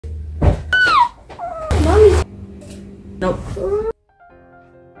Nope.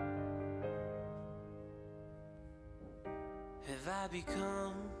 Have I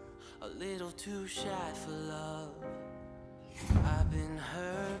become a little too shy for love? I've been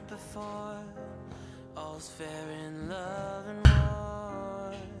hurt before. All's fair in love and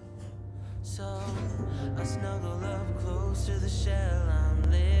war. So I snuggle up close to the shell I'm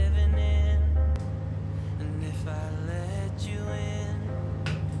living in. And if I let you in,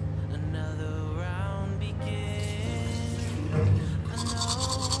 another round begins. I know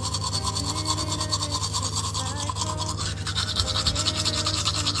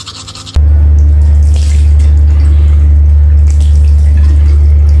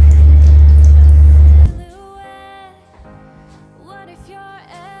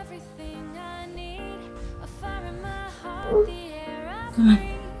come on.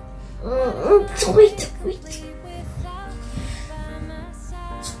 Wait.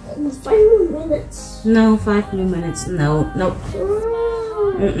 5 more minutes. No, 5 more minutes. No, nope.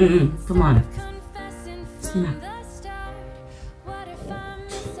 Come on. Stand up.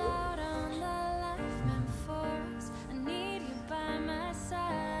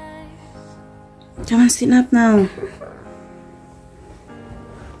 Come on, stand up now.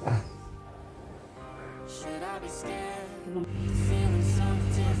 should I be scared? Feeling so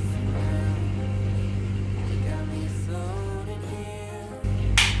different now. You got me floating here,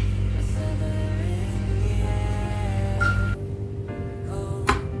 a feather in the air. Oh,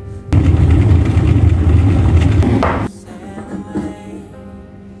 sail away.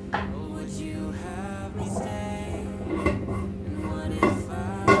 Oh, would you have me stay? And what if I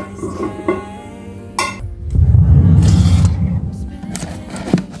stay?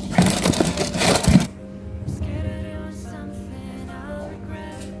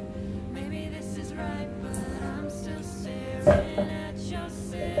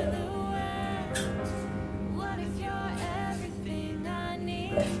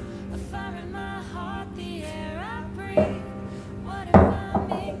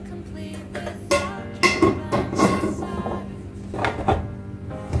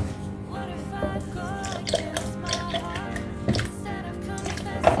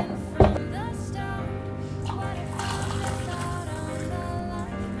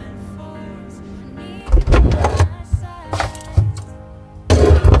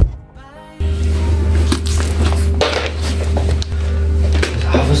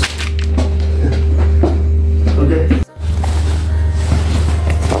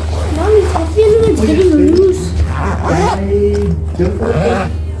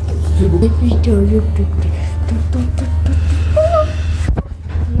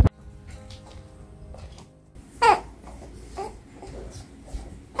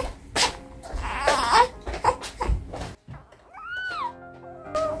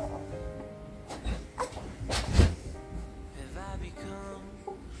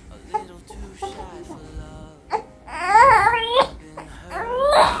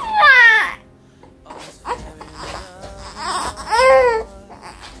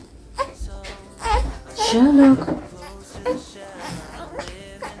 Sherlock.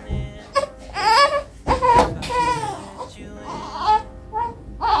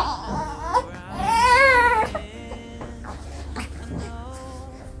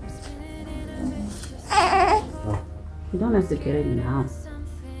 You don't have to get it now.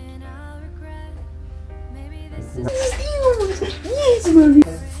 Yes, mommy.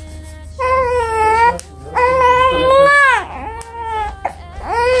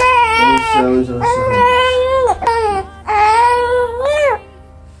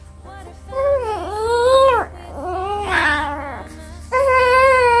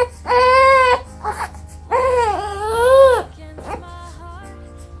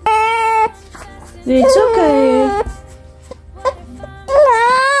 It's okay.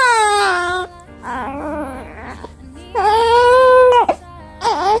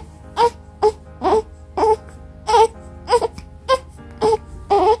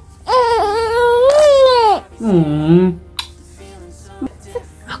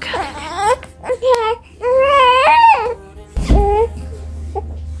 Okay.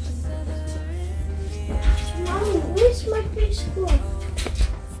 Mommy, where's my face glove?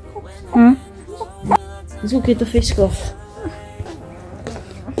 Zoek je de viskaf.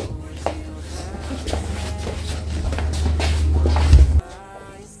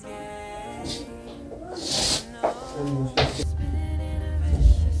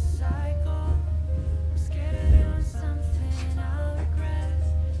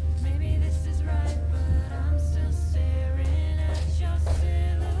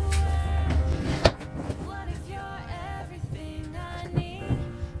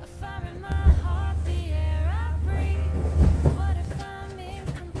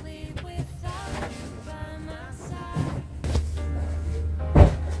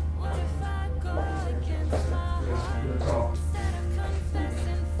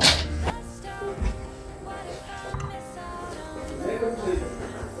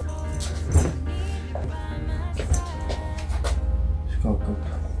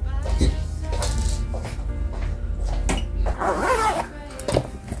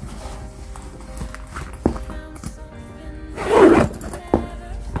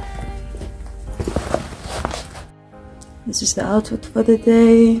 This is the outfit for the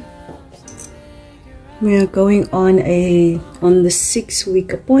day. We are going on the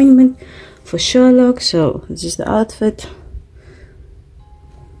 6-week appointment for Sherlock, so this is the outfit.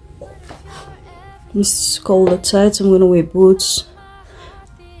 It's cold outside, so I'm gonna wear boots,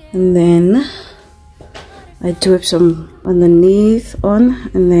 and then I do have some underneath on,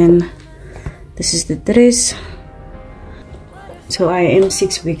 and then this is the dress. So I am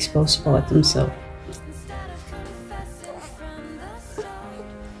 6 weeks postpartum, so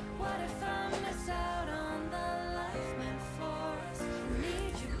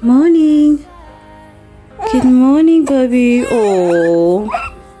morning. Good morning, baby. Oh,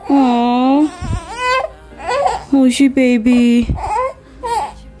 oh, who's your baby?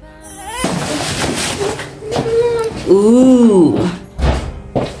 Ooh.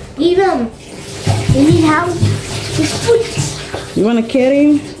 Even you need help with foot. You wanna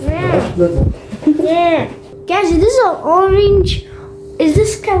carry him? Yeah. Yeah. Guys, is this an orange? Is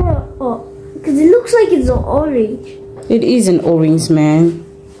this color? Oh, because it looks like it's an orange. It is an orange, man.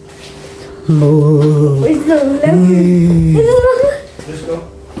 Oh. It's the left. Let's go.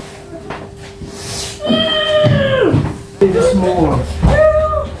 Need a small one.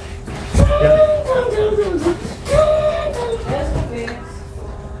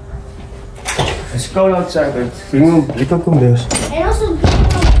 It's cold outside, but ik ook kom dus. And also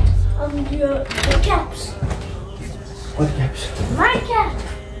the caps. What caps? My cap.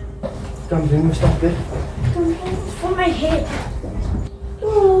 Come bring me stuff there. For my head.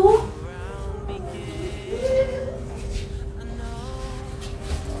 Oh.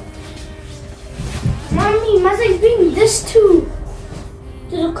 Mommy, must I bring this too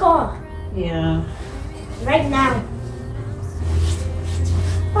to the car Yeah. right now?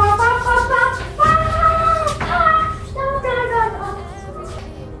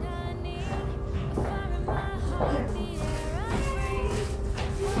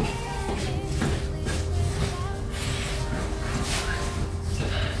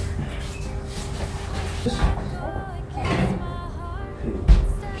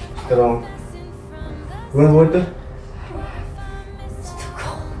 Strong. You want water?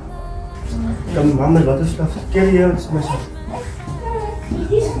 Come, mama, what is stuff? Carry out, it's myself.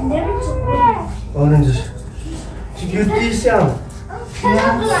 These never took me. Oranges. It's cute, these, yeah.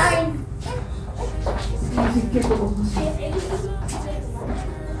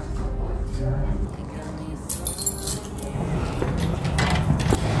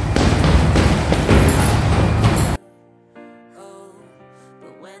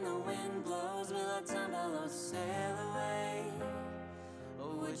 But when the wind blows, will I tumble or sail away? Or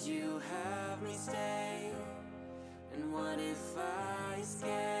would you have me stay? And what if I escape?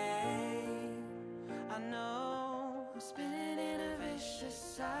 I know I'm spinning in a vicious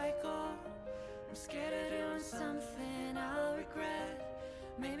cycle. I'm scared of